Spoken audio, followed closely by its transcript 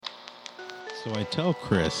So I tell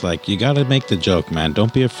Chris, like, you got to make the joke, man.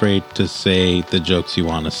 Don't be afraid to say the jokes you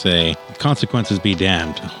want to say. Consequences be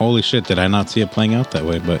damned. Holy shit, did I not see it playing out that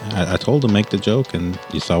way? But I told him make the joke, and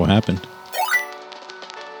you saw what happened.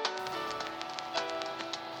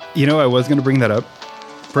 You know, I was going to bring that up.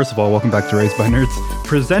 First of all, welcome back to Raised by Nerds,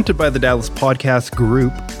 presented by the Dallas Podcast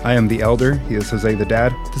Group. I am the elder. He is Jose the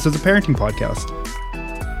dad. This is a parenting podcast.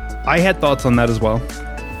 I had thoughts on that as well.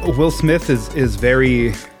 Will Smith is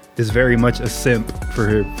very much a simp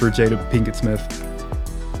for Jada Pinkett Smith.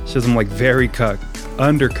 She has him like very cucked,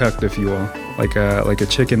 undercooked, if you will, like a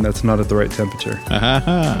chicken that's not at the right temperature.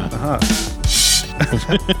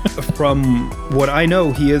 From what I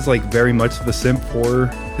know, he is like very much the simp for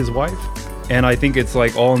his wife. And I think it's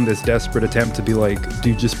like all in this desperate attempt to be like,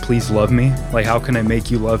 dude, just please love me. Like, how can I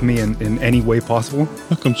make you love me in any way possible?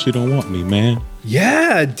 How come she don't want me, man?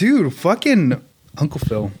 Yeah, dude, fucking Uncle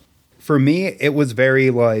Phil. For me, it was very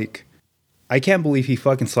like, I can't believe he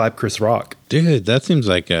fucking slapped Chris Rock. Dude, that seems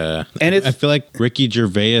like I feel like Ricky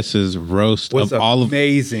Gervais's roast was of all of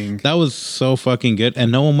amazing. That was so fucking good,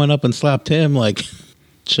 and no one went up and slapped him. Like,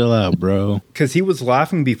 chill out, bro. Because he was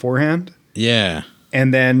laughing beforehand. Yeah,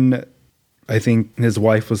 and then I think his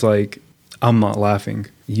wife was like, "I'm not laughing.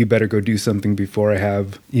 You better go do something before I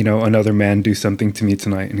have, another man do something to me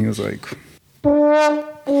tonight." And he was like, "Oh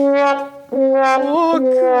God."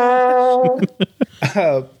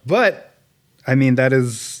 But I mean, that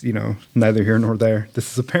is, neither here nor there.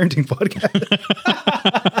 This is a parenting podcast.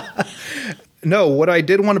 No, what I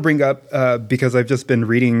did want to bring up, because I've just been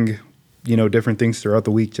reading, different things throughout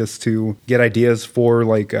the week just to get ideas for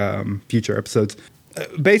like future episodes.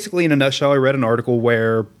 Basically, in a nutshell, I read an article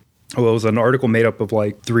where, it was an article made up of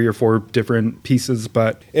like 3 or 4 different pieces,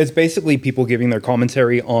 but it's basically people giving their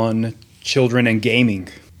commentary on children and gaming.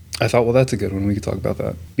 I thought, well, that's a good one. We could talk about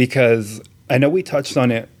that. Because I know we touched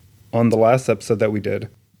on it on the last episode that we did.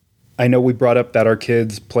 I know we brought up that our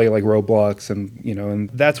kids play like Roblox and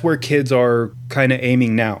that's where kids are kind of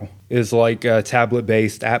aiming now, is like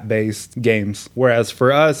tablet-based, app-based games. Whereas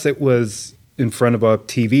for us, it was in front of a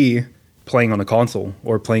TV playing on a console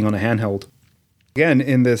or playing on a handheld. Again,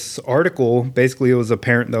 in this article, basically it was a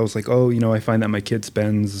parent that was like, oh, I find that my kid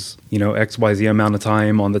spends, XYZ amount of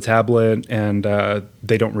time on the tablet and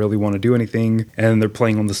they don't really want to do anything. And they're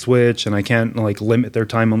playing on the Switch and I can't like limit their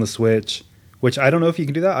time on the Switch, which I don't know if you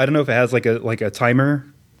can do that. I don't know if it has like a timer.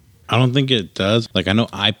 I don't think it does. Like, I know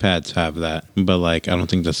iPads have that, but like, I don't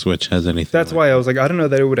think the Switch has anything. That's why I was like, I don't know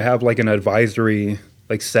that it would have like an advisory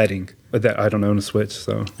like setting, but that I don't own a Switch.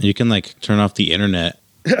 So you can like turn off the internet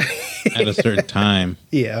at a certain time.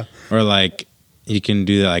 Yeah. Or like you can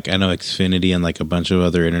do that. Like, I know Xfinity and like a bunch of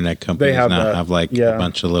other internet companies have like a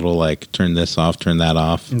bunch of little like turn this off, turn that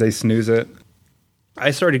off. And they snooze it.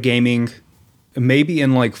 I started gaming maybe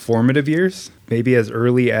in like formative years, maybe as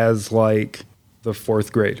early as like the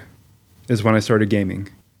 4th grade is when I started gaming.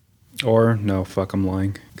 Or no, fuck, I'm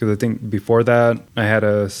lying. Because I think before that, I had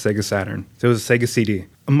a Sega Saturn. So it was a Sega CD.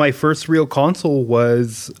 My first real console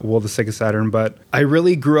was, the Sega Saturn, but I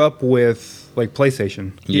really grew up with like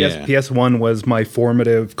PlayStation. Yeah. PS1 was my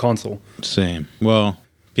formative console. Same. Well,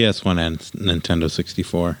 PS1 and Nintendo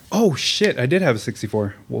 64. Oh, shit, I did have a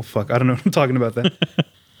 64. Well, fuck, I don't know what I'm talking about then.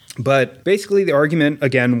 But basically the argument,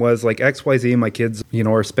 again, was like XYZ, my kids,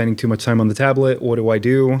 are spending too much time on the tablet. What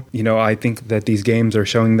do? I think that these games are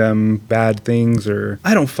showing them bad things, or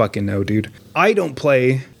I don't fucking know, dude. I don't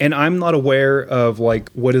play, and I'm not aware of like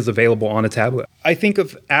what is available on a tablet. I think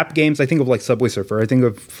of app games. I think of like Subway Surfer. I think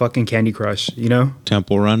of fucking Candy Crush,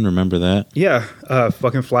 Temple Run, remember that? Yeah,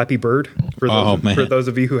 fucking Flappy Bird. For those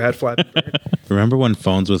of you who had Flappy Bird. Remember when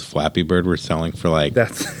phones with Flappy Bird were selling for like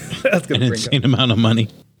that's an insane amount of money?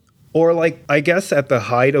 Or like, I guess at the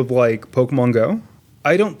height of like Pokemon Go,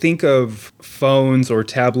 I don't think of phones or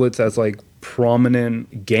tablets as like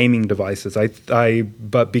prominent gaming devices.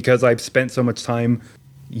 But because I've spent so much time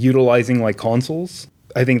utilizing like consoles,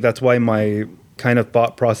 I think that's why my kind of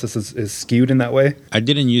thought process is skewed in that way. I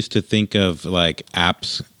didn't used to think of like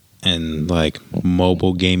apps and like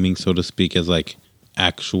mobile gaming, so to speak, as like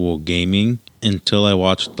actual gaming until I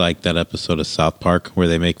watched like that episode of South Park where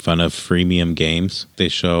they make fun of freemium games. They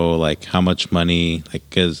show like how much money, like,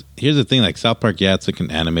 because here's the thing, like South Park, yeah, it's like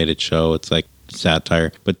an animated show, it's like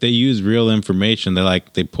satire, but they use real information.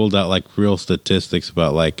 They pulled out like real statistics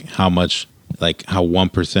about like how much, like how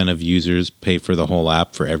 1% of users pay for the whole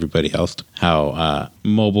app for everybody else. How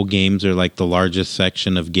mobile games are like the largest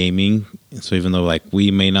section of gaming. So even though like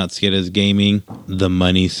we may not see it as gaming, the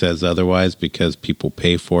money says otherwise because people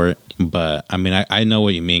pay for it. But I mean, I know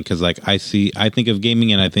what you mean, because like I think of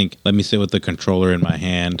gaming and I think, let me sit with the controller in my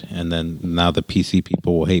hand, and then now the PC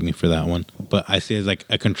people will hate me for that one. but I see it as like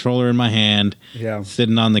a controller in my hand, Yeah.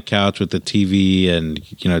 sitting on the couch with the TV and,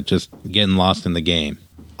 just getting lost in the game.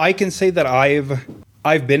 I can say that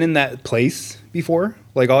I've been in that place before.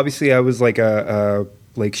 Like, obviously, I was like a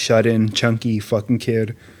like shut in, chunky fucking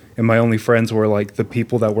kid, and my only friends were like the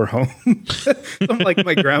people that were home, like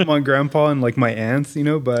my grandma and grandpa and like my aunts,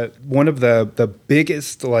 But one of the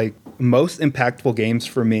biggest, like most impactful games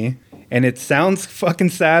for me, and it sounds fucking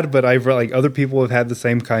sad, but I've like other people have had the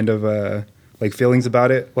same kind of like feelings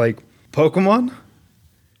about it, like Pokemon.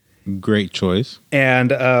 Great choice. And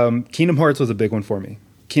Kingdom Hearts was a big one for me.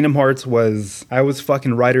 Kingdom Hearts I was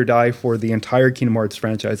fucking ride or die for the entire Kingdom Hearts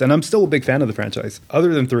franchise. And I'm still a big fan of the franchise,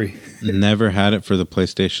 other than 3. Never had it for the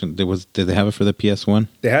PlayStation. Did they have it for the PS1?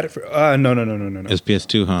 They had it for, no. It was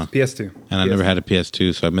PS2, huh? PS2. And I never had a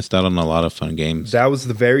PS2, so I missed out on a lot of fun games. That was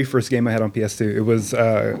the very first game I had on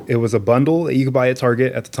PS2. It was a bundle that you could buy at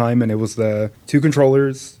Target at the time, and it was the 2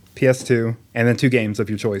 controllers, PS2, and then 2 games of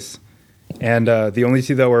your choice. And the only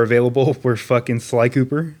 2 that were available were fucking Sly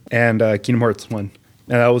Cooper and Kingdom Hearts 1.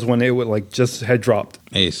 And that was when it would like just had dropped.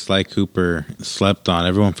 Hey, Sly Cooper slept on.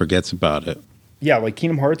 Everyone forgets about it. Yeah, like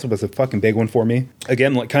Kingdom Hearts was a fucking big one for me.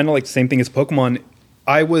 Again, like kind of like the same thing as Pokemon.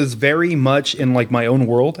 I was very much in like my own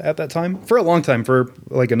world at that time for a long time, for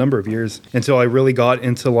like a number of years, until I really got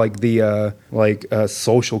into like the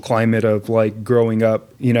social climate of like growing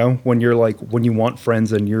up, when you're like, when you want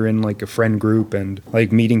friends and you're in like a friend group and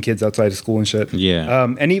like meeting kids outside of school and shit. Yeah.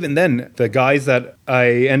 And even then, the guys that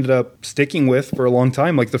I ended up sticking with for a long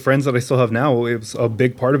time, like the friends that I still have now, it was a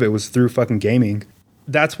big part of it was through fucking gaming.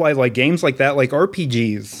 That's why like games like that, like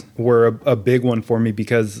RPGs were a big one for me,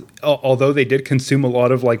 because although they did consume a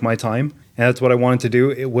lot of like my time, and that's what I wanted to do,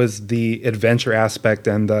 it was the adventure aspect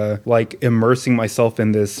and the like immersing myself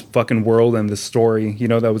in this fucking world and this story,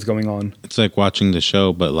 that was going on. It's like watching the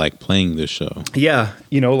show, but like playing the show. Yeah.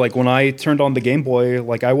 Like when I turned on the Game Boy,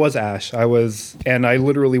 like I was Ash. I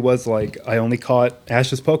literally was like, I only caught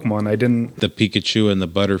Ash's Pokemon. I didn't. The Pikachu and the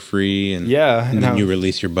Butterfree. And, yeah. And then you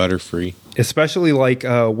release your Butterfree. Especially like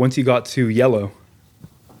once you got to Yellow.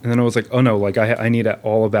 And then I was like, oh no, like I need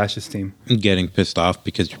all of Ash's team. Getting pissed off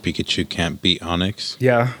because your Pikachu can't beat Onyx.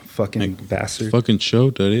 Yeah, fucking bastard. Fucking show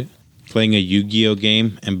did it. Playing a Yu-Gi-Oh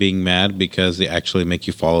game and being mad because they actually make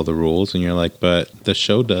you follow the rules, and you're like, but the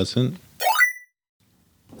show doesn't.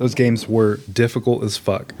 Those games were difficult as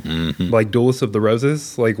fuck. Mm-hmm. Like Duelist of the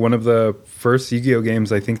Roses, like one of the first Yu-Gi-Oh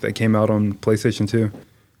games I think that came out on PlayStation 2.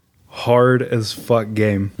 Hard as fuck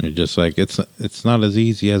game. You're just like, it's not as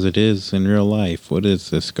easy as it is in real life. What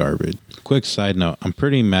is this garbage? Quick side note, I'm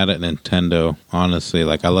pretty mad at Nintendo, honestly.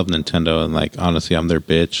 Like, I love Nintendo, and like, honestly, I'm their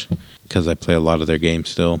bitch because I play a lot of their games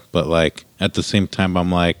still. But like, at the same time, I'm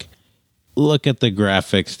like, look at the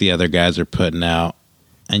graphics the other guys are putting out,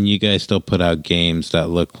 and you guys still put out games that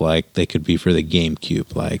look like they could be for the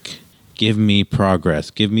GameCube. Like, give me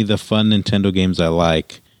progress. Give me the fun Nintendo games I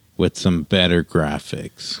like, with some better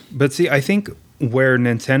graphics. But see, I think where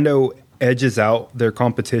Nintendo edges out their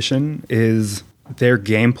competition is their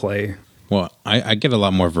gameplay. Well, I get a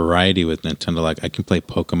lot more variety with Nintendo. Like, I can play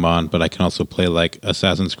Pokemon, but I can also play like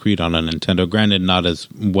Assassin's Creed on a Nintendo. Granted, not as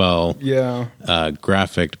well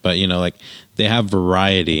graphic, but like they have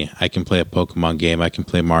variety. I can play a Pokemon game. I can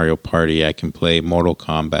play Mario Party. I can play Mortal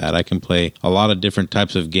Kombat. I can play a lot of different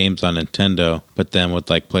types of games on Nintendo. But then with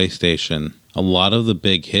like PlayStation, a lot of the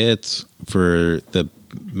big hits for the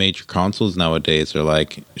major consoles nowadays are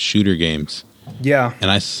like shooter games. Yeah. And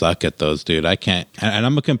I suck at those, dude. I can't. And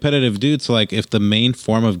I'm a competitive dude, so like if the main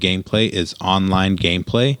form of gameplay is online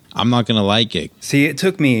gameplay, I'm not going to like it. See, it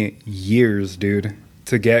took me years, dude,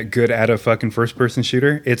 to get good at a fucking first-person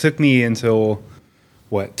shooter. It took me until,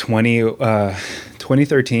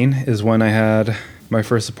 2013 is when I had my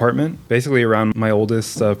first apartment, basically around my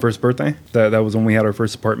oldest first birthday. That was when we had our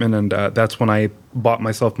first apartment, and that's when I bought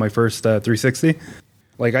myself my first 360.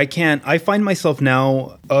 Like, I find myself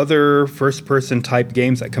now, other first-person type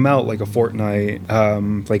games that come out, like a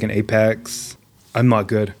Fortnite, like an Apex, I'm not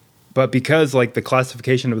good. But because, like, the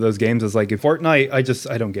classification of those games is like, in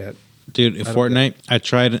Fortnite, I don't get. Dude, Fortnite, I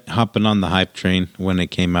tried hopping on the hype train when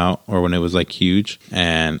it came out, or when it was, like, huge,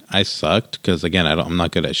 and I sucked, because, again, I'm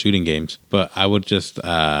not good at shooting games. But I would just,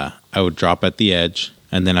 I would drop at the edge,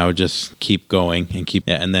 and then I would just keep going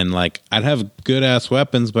and then like I'd have good ass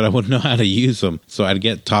weapons, but I wouldn't know how to use them. So I'd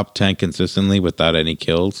get top 10 consistently without any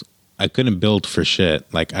kills. I couldn't build for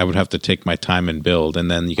shit. Like I would have to take my time and build.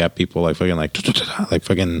 And then you got people like fucking like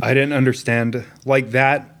fucking. I didn't understand like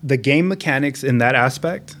that. The game mechanics in that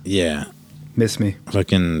aspect. Yeah. Miss me.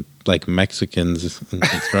 Fucking like Mexicans in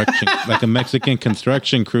construction, like a Mexican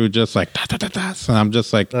construction crew, just like da, da, da, da. So I'm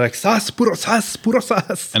just like, They're like sas, puro sas, puro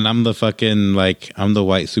sas. and I'm the fucking like I'm the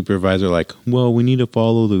white supervisor. Like, well, we need to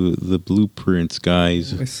follow the blueprints,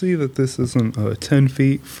 guys. I see that this isn't 10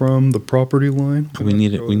 feet from the property line. We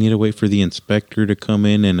need to wait for the inspector to come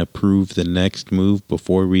in and approve the next move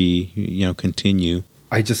before we continue.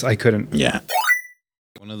 I couldn't. Yeah.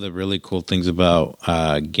 One of the really cool things about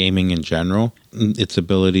gaming in general, its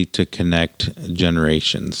ability to connect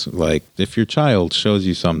generations. Like if your child shows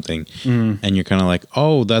you something and you're kind of like,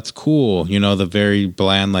 oh, that's cool. The very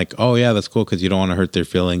bland, like, oh, yeah, that's cool because you don't want to hurt their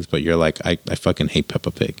feelings. But you're like, I fucking hate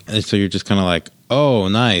Peppa Pig. And so you're just kind of like, oh,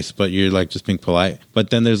 nice. But you're like just being polite. But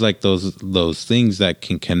then there's like those things that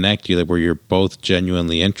can connect you, like where you're both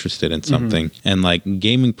genuinely interested in something. And like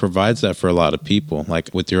gaming provides that for a lot of people. Like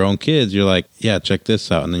with your own kids, you're like, yeah, check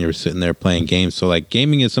this out. And then you're sitting there playing games. So like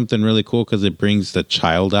gaming is something really cool because it brings the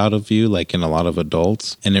child out of you, like in a lot of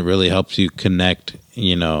adults. And it really helps you connect,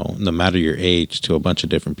 no matter your age, to a bunch of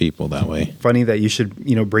different people that way. Funny that you should,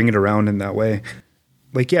 bring it around in that way.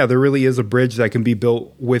 Like, yeah, there really is a bridge that can be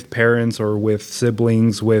built with parents or with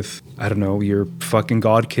siblings, with, I don't know, your fucking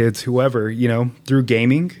god kids, whoever, through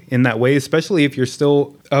gaming in that way, especially if you're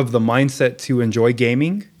still of the mindset to enjoy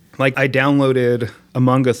gaming. Like, I downloaded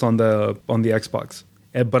Among Us on the Xbox,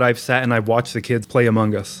 but I've sat and I've watched the kids play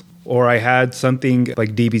Among Us. Or I had something like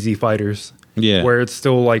DBZ Fighters, where it's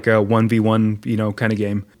still like a 1v1, kind of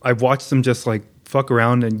game. I've watched them just like fuck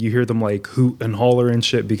around and you hear them like hoot and holler and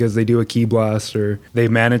shit because they do a key blast or they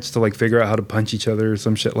manage to like figure out how to punch each other or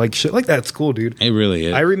some shit like that's cool, dude. It really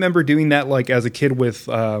is. I remember doing that like as a kid with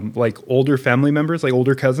like older family members, like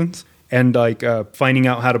older cousins, and like finding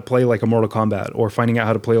out how to play like a Mortal Kombat or finding out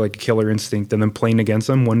how to play like a Killer Instinct and then playing against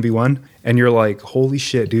them 1v1, and you're like, holy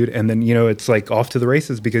shit, dude. And then it's like off to the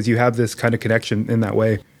races because you have this kind of connection in that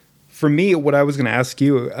way. For me, what I was going to ask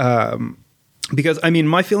you, because, I mean,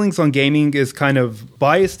 my feelings on gaming is kind of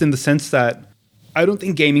biased in the sense that I don't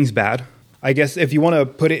think gaming's bad. I guess if you want to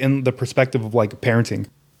put it in the perspective of like parenting,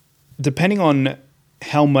 depending on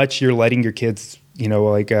how much you're letting your kids,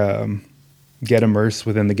 get immersed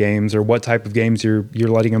within the games or what type of games you're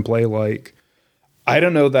letting them play. Like, I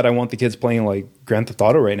don't know that I want the kids playing like Grand Theft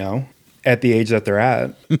Auto right now at the age that they're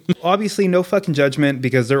at. Obviously, no fucking judgment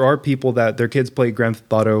because there are people that their kids play Grand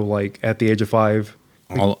Theft Auto like at the age of 5.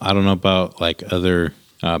 I don't know about like other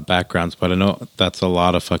backgrounds, but I know that's a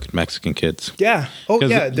lot of fucking Mexican kids. Yeah. Oh,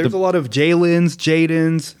 yeah. There's a lot of Jalen's,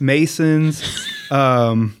 Jaden's, Masons.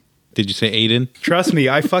 Did you say Aiden? Trust me,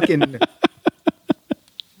 I fucking...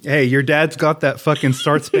 Hey, your dad's got that fucking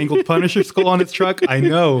Star Spangled Punisher skull on his truck. I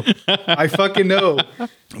know. I fucking know.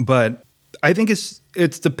 But I think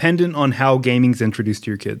it's dependent on how gaming's introduced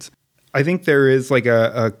to your kids. I think there is like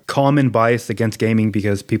a common bias against gaming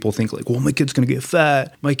because people think like, well, my kid's going to get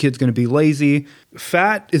fat. My kid's going to be lazy.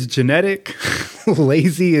 Fat is genetic.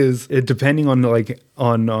 Lazy is depending on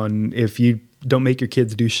on if you don't make your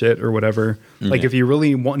kids do shit or whatever. Like if you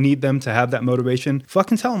really need them to have that motivation,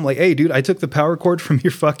 fucking tell them like, hey, dude, I took the power cord from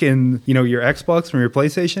your fucking, your Xbox, from your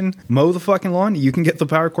PlayStation. Mow the fucking lawn. You can get the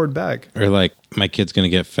power cord back. Or like, my kid's going to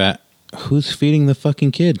get fat. Who's feeding the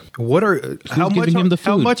fucking kid? How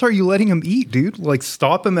much are you letting him eat, dude? Like,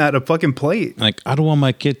 stop him at a fucking plate. Like, I don't want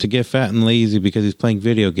my kid to get fat and lazy because he's playing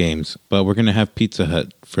video games, but we're going to have Pizza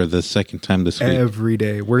Hut for the second time this week. Every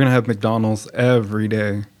day. We're going to have McDonald's every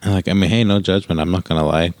day. And like, I mean, hey, no judgment. I'm not going to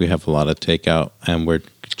lie. We have a lot of takeout and we're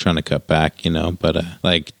trying to cut back, but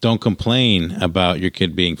like, don't complain about your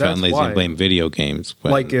kid being fat and lazy and playing video games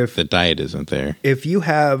when like if the diet isn't there. If you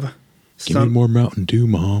have... Give me more Mountain Dew,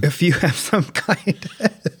 Mom. If you have some kind...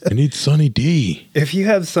 I need Sunny D. If you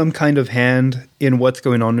have some kind of hand in what's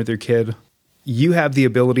going on with your kid, you have the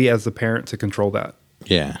ability as the parent to control that.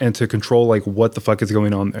 Yeah. And to control, like, what the fuck is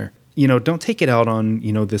going on there. Don't take it out on,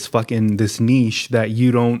 this niche that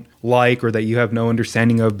you don't like or that you have no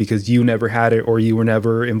understanding of because you never had it or you were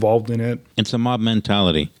never involved in it. It's a mob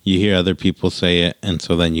mentality. You hear other people say it, and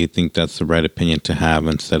so then you think that's the right opinion to have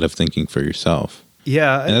instead of thinking for yourself.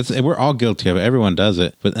 Yeah. We're all guilty of it. Everyone does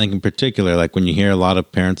it. But like in particular, like when you hear a lot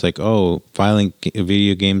of parents like, oh, violent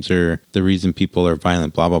video games are the reason people are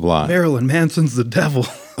violent, blah, blah, blah. Marilyn Manson's the devil.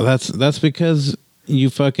 That's because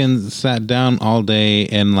you fucking sat down all day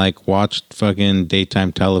and like watched fucking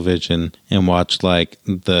daytime television and watched like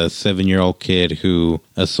the 7-year-old kid who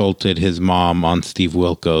assaulted his mom on Steve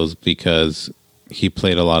Wilkos because he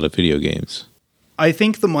played a lot of video games. I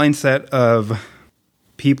think the mindset of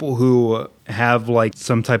people who have like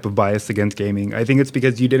some type of bias against gaming, I think it's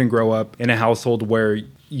because you didn't grow up in a household where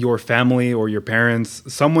your family or your parents,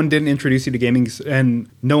 someone didn't introduce you to gaming, and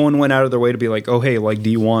no one went out of their way to be like, oh, hey, like, do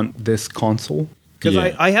you want this console? Because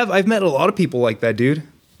Yeah. I've met a lot of people like that, dude.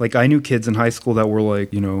 Like, I knew kids in high school that were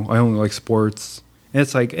like, you know, I only like sports. And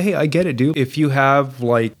it's like, hey, I get it, dude. If you have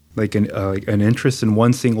like an interest in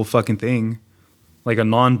one single fucking thing, like a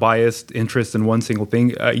non-biased interest in one single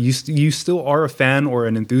thing, you still are a fan or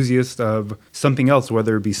an enthusiast of something else,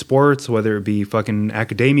 whether it be sports, whether it be fucking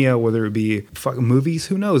academia, whether it be fucking movies.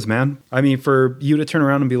 Who knows, man? I mean, for you to turn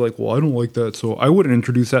around and be like, well, I don't like that, so I wouldn't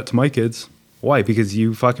introduce that to my kids. Why? Because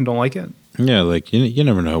you fucking don't like it? Yeah, like you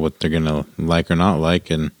never know what they're gonna like or not like,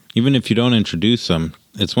 and even if you don't introduce them,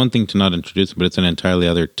 it's one thing to not introduce them, but it's an entirely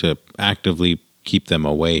other to actively keep them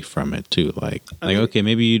away from it too. Like okay,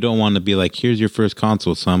 maybe you don't want to be like, here's your first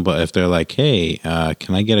console, son, but if they're like, hey,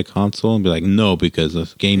 can I get a console? And be like, no,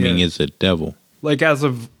 because gaming is a devil. Like, as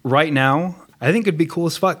of right now, I think it'd be cool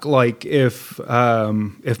as fuck. Like, if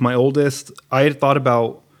my oldest, I had thought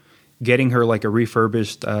about getting her like a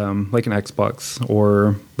refurbished, like an Xbox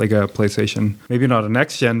or like a PlayStation. Maybe not a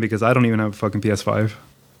next gen, because I don't even have a fucking PS5.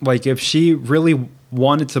 Like, if she really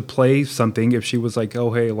wanted to play something, if she was like,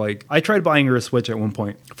 oh, hey, like, I tried buying her a Switch at one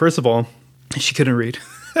point. First of all, she couldn't read.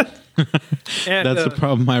 And, that's the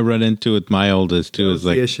problem I run into with my oldest too. Is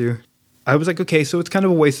like the issue. I was like, okay, so it's kind of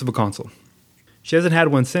a waste of a console. She hasn't had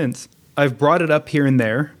one since. I've brought it up here and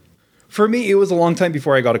there. For me, it was a long time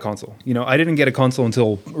before I got a console. You know, I didn't get a console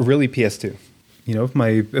until really PS2. You know,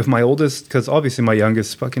 if my oldest, because obviously my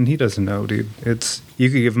youngest, fucking, he doesn't know, dude. It's, you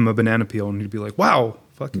could give him a banana peel and he'd be like, wow,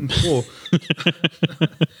 fucking cool.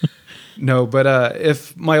 No, but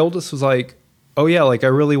if my oldest was like, oh yeah, like, I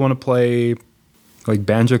really want to play like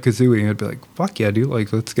Banjo-Kazooie, I'd be like, fuck yeah, dude,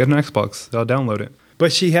 like, let's get an Xbox. I'll download it.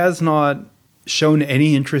 But she has not shown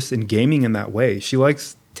any interest in gaming in that way. She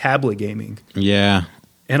likes tablet gaming. yeah.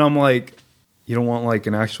 And I'm like, you don't want like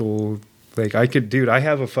an actual, like, I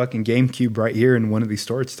have a fucking GameCube right here in one of these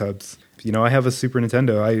storage tubs. You know, I have a Super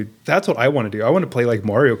Nintendo. That's what I want to do. I want to play like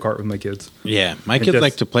Mario Kart with my kids. Yeah, my kids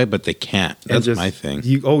like to play, but they can't. That's my thing.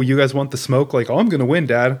 You guys want the smoke? Like, oh, I'm going to win,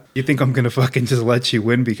 Dad. You think I'm going to fucking just let you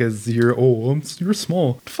win because you're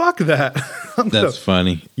small? Fuck that. That's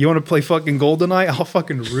funny. You want to play fucking GoldenEye? I'll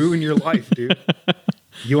fucking ruin your life, dude.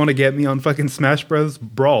 You want to get me on fucking Smash Bros.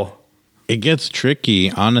 Brawl? It gets tricky,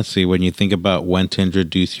 honestly, when you think about when to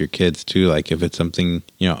introduce your kids to. Like, if it's something,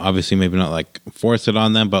 you know, obviously maybe not like force it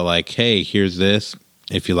on them, but like, hey, here's this.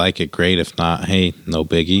 If you like it, great. If not, hey, no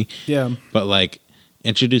biggie. Yeah. But like,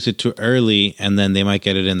 introduce it too early, and then they might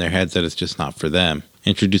get it in their heads that it's just not for them.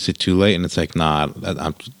 Introduce it too late, and it's like, nah, I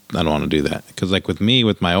don't want to do that. Because like with me,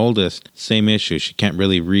 with my oldest, same issue. She can't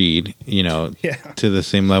really read, you know, to the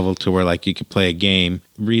same level to where like you could play a game,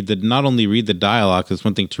 not only read the dialogue, it's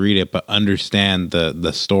one thing to read it, but understand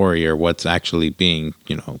the story or what's actually being,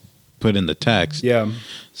 you know, put in the text. Yeah.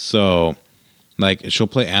 So like, she'll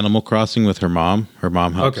play Animal Crossing with her mom. Her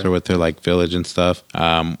mom helps her with her like village and stuff.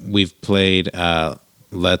 We've played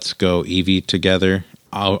Let's Go Eevee together.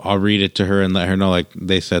 I'll read it to her and let her know, like,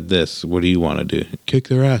 they said this. What do you want to do? Kick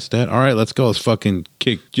their ass, Dad. All right, let's go. Let's fucking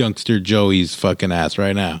kick youngster Joey's fucking ass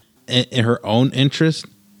right now. And her own interest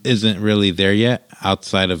isn't really there yet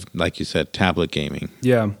outside of, like you said, tablet gaming.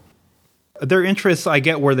 Yeah. Their interests, I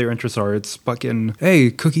get where their interests are. It's fucking,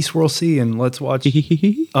 hey, Cookie Swirl C, and let's watch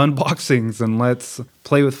unboxings, and let's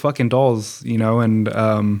play with fucking dolls, you know,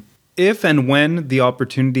 and if and when the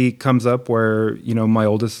opportunity comes up where, you know, my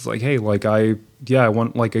oldest is like, hey, like, I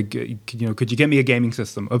want like you know, could you get me a gaming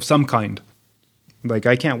system of some kind? Like,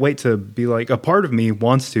 I can't wait to be like, a part of me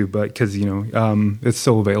wants to, but because, you know, it's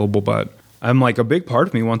still available, but I'm like, a big part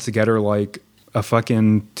of me wants to get her like a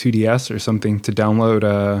fucking 2DS or something to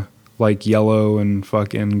download like Yellow and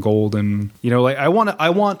fucking Gold, and, you know, like, I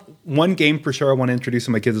want one game for sure I want to introduce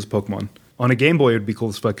to my kids is Pokemon. On a Game Boy, it would be cool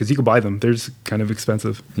as fuck because you could buy them. They're just kind of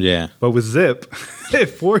expensive. Yeah. But with Zip,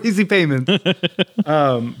 4 easy payments. But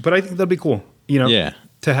I think that'd be cool, you know? Yeah.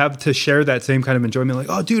 To share that same kind of enjoyment. Like,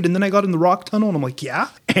 oh, dude, and then I got in the rock tunnel, and I'm like, yeah,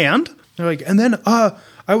 and? They're like, and then I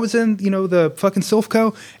was in, you know, the fucking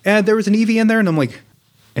Silphco, and there was an Eevee in there, and I'm like,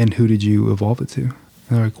 and who did you evolve it to? And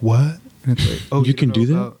they're like, what? And it's like, oh, you can do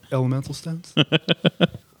that? Elemental stones?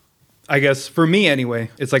 I guess for me anyway,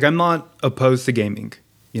 it's like, I'm not opposed to gaming.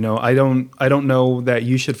 You know, I don't know that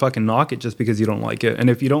you should fucking knock it just because you don't like it. And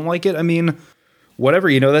if you don't like it, I mean, whatever,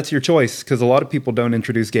 you know, that's your choice. Because a lot of people don't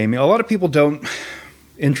introduce gaming. A lot of people don't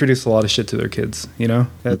introduce a lot of shit to their kids, you know?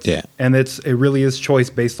 And it really is choice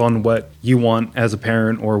based on what you want as a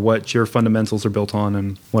parent or what your fundamentals are built on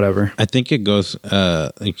and whatever. I think it goes,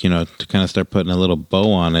 like, you know, to kind of start putting a little bow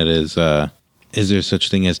on it is, is there such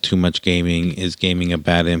thing as too much gaming? Is gaming a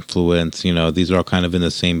bad influence? You know, these are all kind of in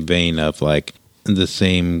the same vein of like the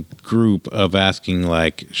same group of asking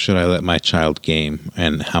like, should I let my child game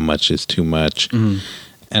and how much is too much? Mm-hmm.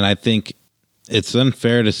 And I think it's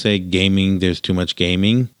unfair to say gaming, there's too much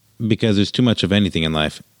gaming because there's too much of anything in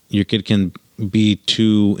life. Your kid can be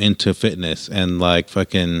too into fitness and like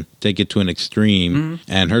fucking take it to an extreme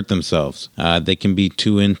and hurt themselves. They can be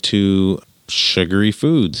too into sugary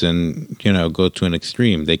foods and, you know, go to an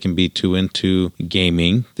extreme. They can be too into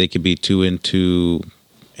gaming. They could be too into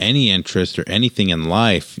any interest or anything in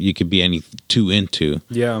life. You could be too into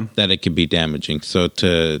that it could be damaging. So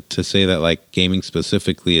to say that like gaming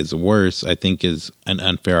specifically is worse, I think is an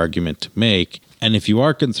unfair argument to make. And if you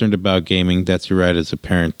are concerned about gaming, that's your right as a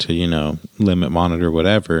parent to, you know, limit, monitor,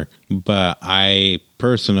 whatever. But I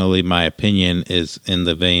personally, my opinion is in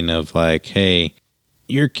the vein of like, hey,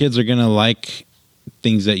 your kids are going to like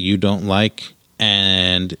things that you don't like,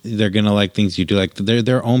 and they're going to like things you do like. They're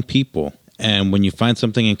their own people. And when you find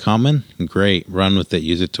something in common, great, run with it,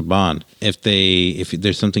 use it to bond. If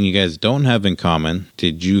there's something you guys don't have in common,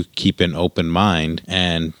 did you keep an open mind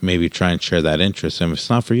and maybe try and share that interest? And if it's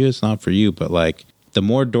not for you, it's not for you. But like the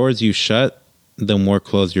more doors you shut, the more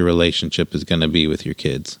close your relationship is going to be with your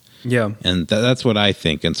kids. Yeah. And that's what I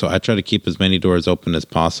think. And so I try to keep as many doors open as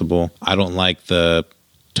possible. I don't like the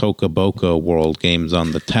Toca Boca World games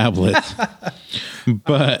on the tablets.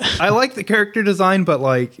 But I like the character design, but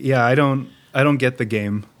like, yeah, I don't get the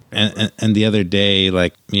game. And the other day,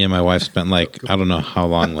 like me and my wife spent like, I don't know how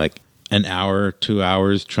long, like an hour, 2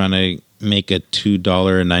 hours trying to make a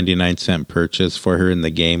 $2.99 purchase for her in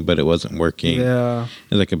the game, but it wasn't working. Yeah.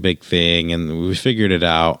 It was like a big thing and we figured it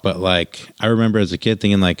out. But like, I remember as a kid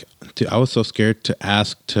thinking like, dude, I was so scared to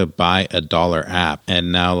ask to buy a $1 app.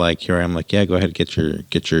 And now like, here I am like, yeah, go ahead, get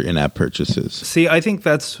your in-app purchases. See, I think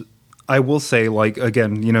I will say like,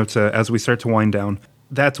 again, you know, as we start to wind down,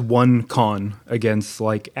 that's one con against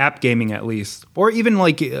like app gaming at least, or even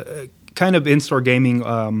like kind of in-store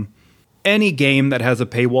gaming, any game that has a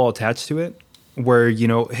paywall attached to it where, you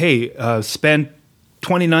know, hey, spend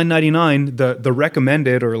 $29.99, the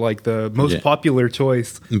recommended or like the most popular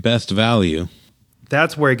choice. Best value.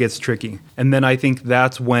 That's where it gets tricky. And then I think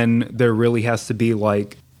that's when there really has to be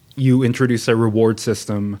like you introduce a reward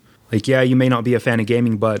system. Like, yeah, you may not be a fan of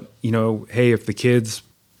gaming, but, you know, hey, if the kids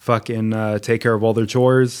fucking take care of all their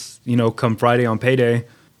chores, you know, come Friday on payday,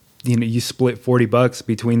 you know, you split $40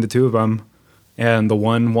 between the two of them. And the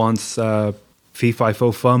one wants Fee Fi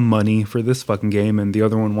Fo Fum money for this fucking game, and the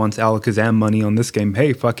other one wants Alakazam money on this game.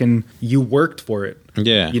 Hey, fucking, you worked for it.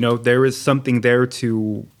 Yeah. You know, there is something there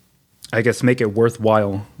to, I guess, make it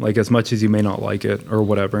worthwhile, like as much as you may not like it or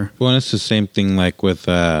whatever. Well, it's the same thing like with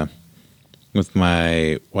my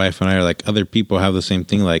wife and I, are like other people have the same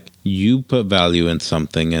thing. Like you put value in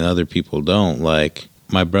something and other people don't. Like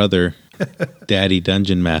my brother, Daddy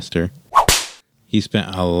Dungeon Master, he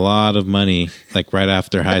spent a lot of money, like right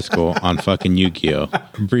after high school, on fucking Yu-Gi-Oh!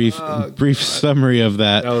 Brief summary of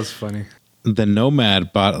that. That was funny. The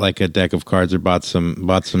Nomad bought like a deck of cards or bought some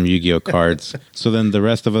Yu-Gi-Oh! Cards. So then the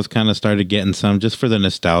rest of us kind of started getting some just for the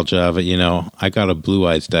nostalgia of it. You know, I got a Blue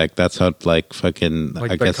Eyes deck. That's how like fucking,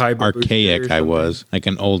 like I guess, Kaiba archaic I was. Like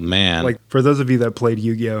an old man. Like for those of you that played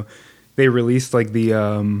Yu-Gi-Oh! They released like the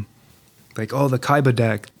Kaiba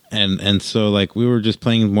deck. And so like we were just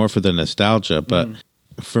playing more for the nostalgia, but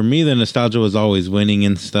for me the nostalgia was always winning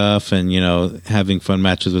and stuff, and you know, having fun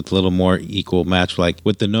matches with a little more equal match. Like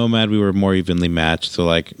with the Nomad we were more evenly matched, so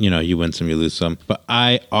like, you know, you win some, you lose some, but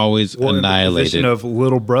I always annihilated. In the position of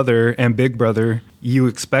little brother and big brother, you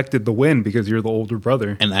expected the win because you're the older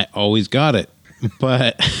brother, and I always got it.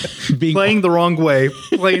 But playing the wrong way,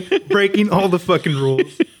 breaking all the fucking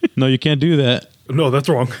rules. No, you can't do that. No, that's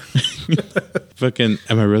wrong. Fucking,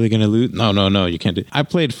 am I really going to lose? No, you can't do. I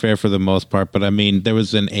played fair for the most part, but I mean, there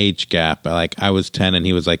was an age gap. Like I was 10 and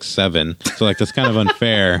he was like 7. So like, that's kind of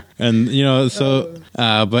unfair. And you know, so,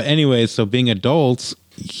 but anyways, so being adults,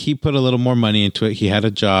 he put a little more money into it. He had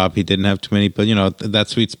a job. He didn't have too many, but you know, that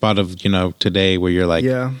sweet spot of, you know, today where you're like,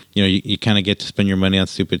 you know, you kind of get to spend your money on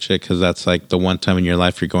stupid shit because that's like the one time in your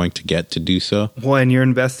life you're going to get to do so. Well, and you're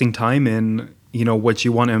investing time in, you know, what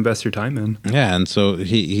you want to invest your time in. Yeah, and so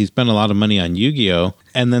he spent a lot of money on Yu-Gi-Oh!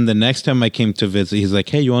 And then the next time I came to visit, he's like,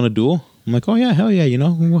 hey, you want a duel? I'm like, oh yeah, hell yeah, you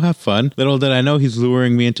know, we'll have fun. Little did I know he's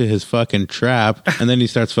luring me into his fucking trap. And then he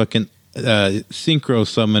starts fucking synchro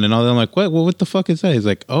summon and all that. I'm like, what the fuck is that? He's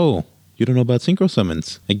like, oh, you don't know about synchro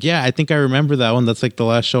summons? Like, yeah, I think I remember that one. That's like the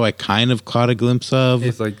last show I kind of caught a glimpse of.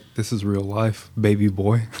 He's like, this is real life, baby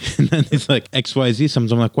boy. And then he's like, XYZ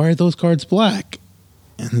summons. I'm like, why are those cards black?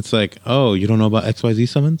 And it's like, oh, you don't know about XYZ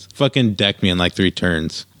summons? Fucking deck me in like 3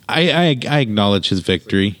 turns. I acknowledge his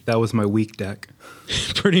victory. That was my weak deck.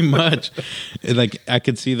 Pretty much. Like, I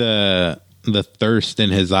could see the thirst in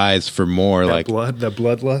his eyes for more. That like blood, the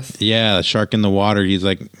bloodlust. Yeah, the shark in the water. He's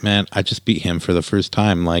like, man, I just beat him for the first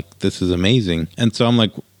time. Like, this is amazing. And so I'm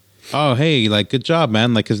like, oh, hey, like, good job,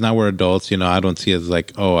 man. Like, because now we're adults, you know, I don't see it as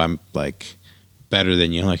like, oh, I'm like better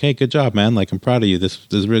than you. I'm like, hey, good job, man. Like, I'm proud of you. This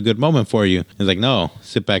is a real good moment for you. He's like, no,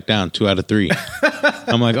 sit back down. 2 out of 3.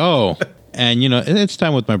 I'm like, oh. And, you know, it's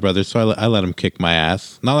time with my brother, so I let him kick my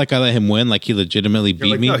ass. Not like I let him win, like he legitimately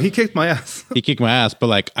beat me. No, he kicked my ass. He kicked my ass, but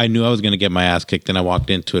like I knew I was going to get my ass kicked, and I walked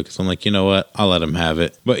into it because I'm like, you know what? I'll let him have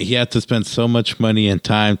it. But he had to spend so much money and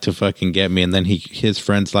time to fucking get me, and then his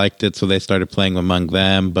friends liked it, so they started playing among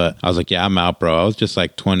them. But I was like, yeah, I'm out, bro. I was just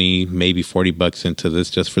like 20, maybe $40 into this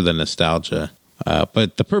just for the nostalgia.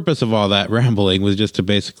 But the purpose of all that rambling was just to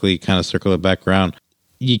basically kind of circle it back around.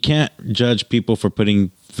 You can't judge people for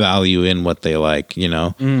putting value in what they like, you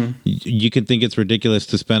know? You can think it's ridiculous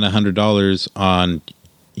to spend $100 on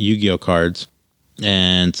Yu-Gi-Oh cards,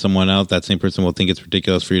 and someone else, that same person, will think it's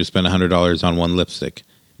ridiculous for you to spend $100 on one lipstick.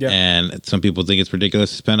 Yeah. And some people think it's ridiculous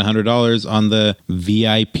to spend $100 on the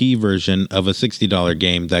VIP version of a $60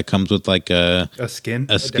 game that comes with like a skin.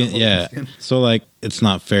 Yeah. Skin. So like, it's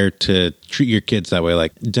not fair to treat your kids that way.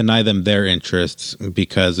 Like, deny them their interests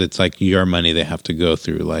because it's like your money they have to go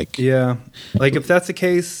through. Like, yeah. Like, if that's the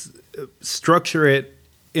case, structure it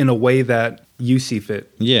in a way that you see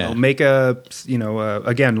fit. Yeah. You know, make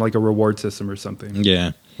again, like a reward system or something.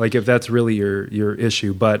 Yeah. Like, if that's really your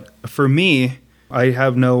issue. But for me, I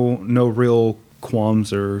have no real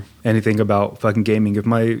qualms or anything about fucking gaming. If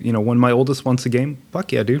when my oldest wants a game,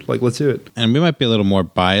 fuck yeah, dude. Like, let's do it. And we might be a little more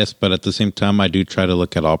biased, but at the same time, I do try to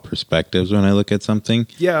look at all perspectives when I look at something.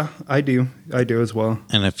 Yeah, I do as well.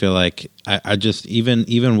 And I feel like I just,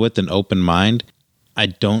 even with an open mind, I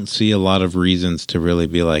don't see a lot of reasons to really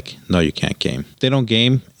be like, no, you can't game. They don't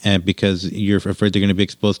game, and because you're afraid they're going to be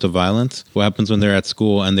exposed to violence. What happens when they're at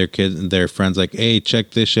school and their friends like, hey,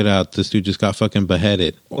 check this shit out. This dude just got fucking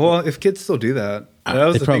beheaded. Well, if kids still do that, that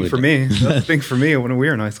was the thing for me. That was the thing for me when we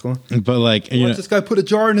were in high school. But like, watch this guy put a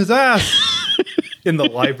jar in his ass in the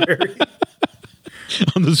library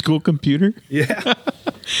on the school computer. Yeah.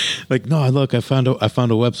 Like, no, look, I found a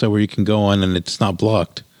website where you can go on and it's not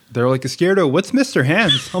blocked. They're like, Izquierdo, what's Mr.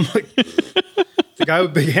 Hands? I'm like, the guy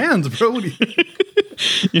with big hands, bro.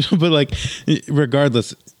 But like,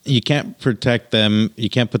 regardless, you can't protect them. You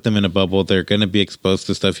can't put them in a bubble. They're going to be exposed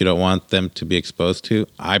to stuff you don't want them to be exposed to.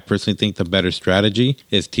 I personally think the better strategy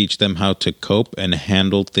is teach them how to cope and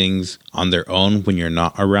handle things on their own when you're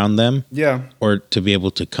not around them. Yeah. Or to be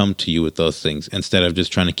able to come to you with those things instead of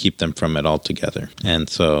just trying to keep them from it altogether. And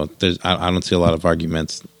so I don't see a lot of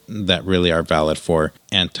arguments that really are valid for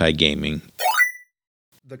anti-gaming.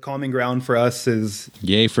 The calming ground for us is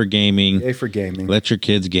yay for gaming. Yay for gaming. Let your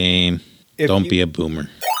kids game. Don't be a boomer.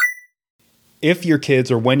 If your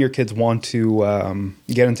kids or when your kids want to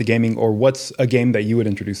get into gaming, or what's a game that you would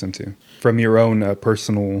introduce them to from your own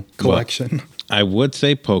personal collection? Well, I would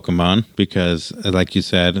say Pokemon because, like you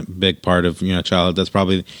said, big part of childhood. That's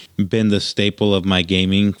probably been the staple of my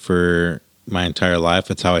gaming for my entire life.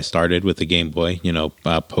 It's how I started with the Game Boy,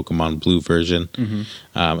 Pokemon Blue version. Mm-hmm.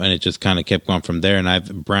 And it just kind of kept going from there. And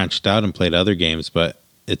I've branched out and played other games, but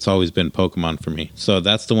it's always been Pokemon for me. So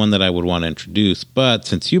that's the one that I would want to introduce. But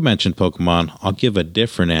since you mentioned Pokemon, I'll give a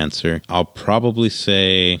different answer. I'll probably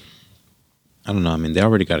say, I don't know. I mean, they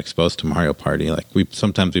already got exposed to Mario Party. Like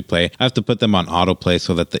sometimes we play. I have to put them on autoplay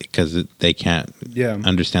so that because they can't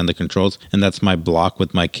understand the controls. And that's my block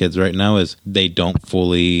with my kids right now is they don't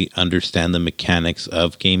fully understand the mechanics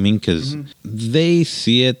of gaming because they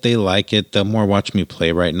see it, they like it. They'll more watch me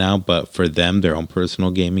play right now. But for them, their own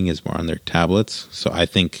personal gaming is more on their tablets. So I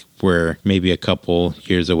think we're maybe a couple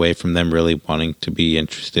years away from them really wanting to be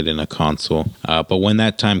interested in a console. But when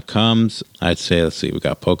that time comes, I'd say, let's see, we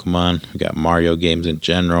got Pokemon, we got Mario games in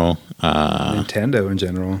general. Nintendo in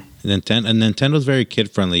general. Nintendo's very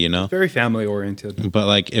kid-friendly, Very family-oriented. But,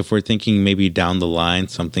 like, if we're thinking maybe down the line,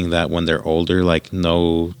 something that when they're older, like,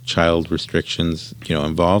 no child restrictions,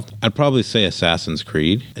 involved, I'd probably say Assassin's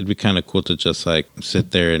Creed. It'd be kind of cool to just, like,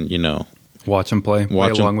 sit there and, watch them play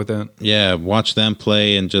along with it. Yeah, watch them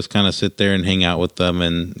play and just kind of sit there and hang out with them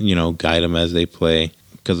and, guide them as they play.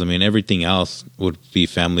 Because, I mean, everything else would be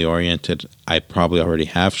family-oriented. I probably already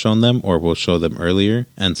have shown them or will show them earlier.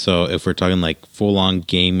 And so if we're talking, like, full-on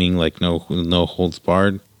gaming, like no holds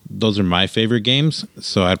barred, those are my favorite games.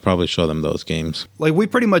 So I'd probably show them those games. Like, we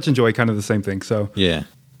pretty much enjoy kind of the same thing. So yeah,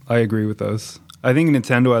 I agree with those. I think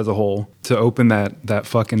Nintendo as a whole, to open that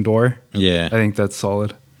fucking door, Yeah. I think that's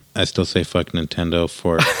solid. I still say fuck Nintendo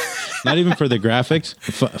for not even for the graphics.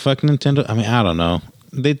 Fuck Nintendo. I mean, I don't know.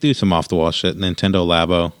 They do some off the wall shit. Nintendo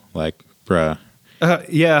Labo, like, bruh,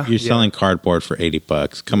 Yeah. you're selling cardboard for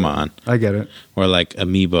 $80. Come on. I get it. Or like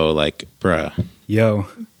Amiibo, like, bruh, Yo,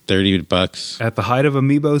 $30. at the height of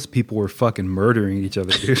Amiibos, people were fucking murdering each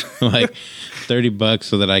other, dude. Like $30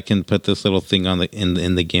 so that I can put this little thing on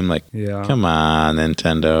in the game. Like, Yeah. come on,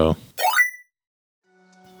 Nintendo.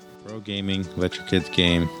 Pro gaming, let your kids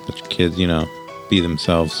game, let your kids, be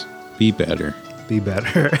themselves, be better. Be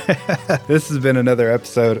better. This has been another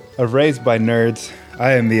episode of Raised by Nerds.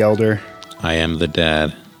 I am the Elder. I am the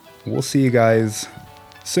dad. We'll see you guys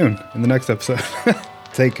soon in the next episode.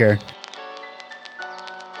 Take care.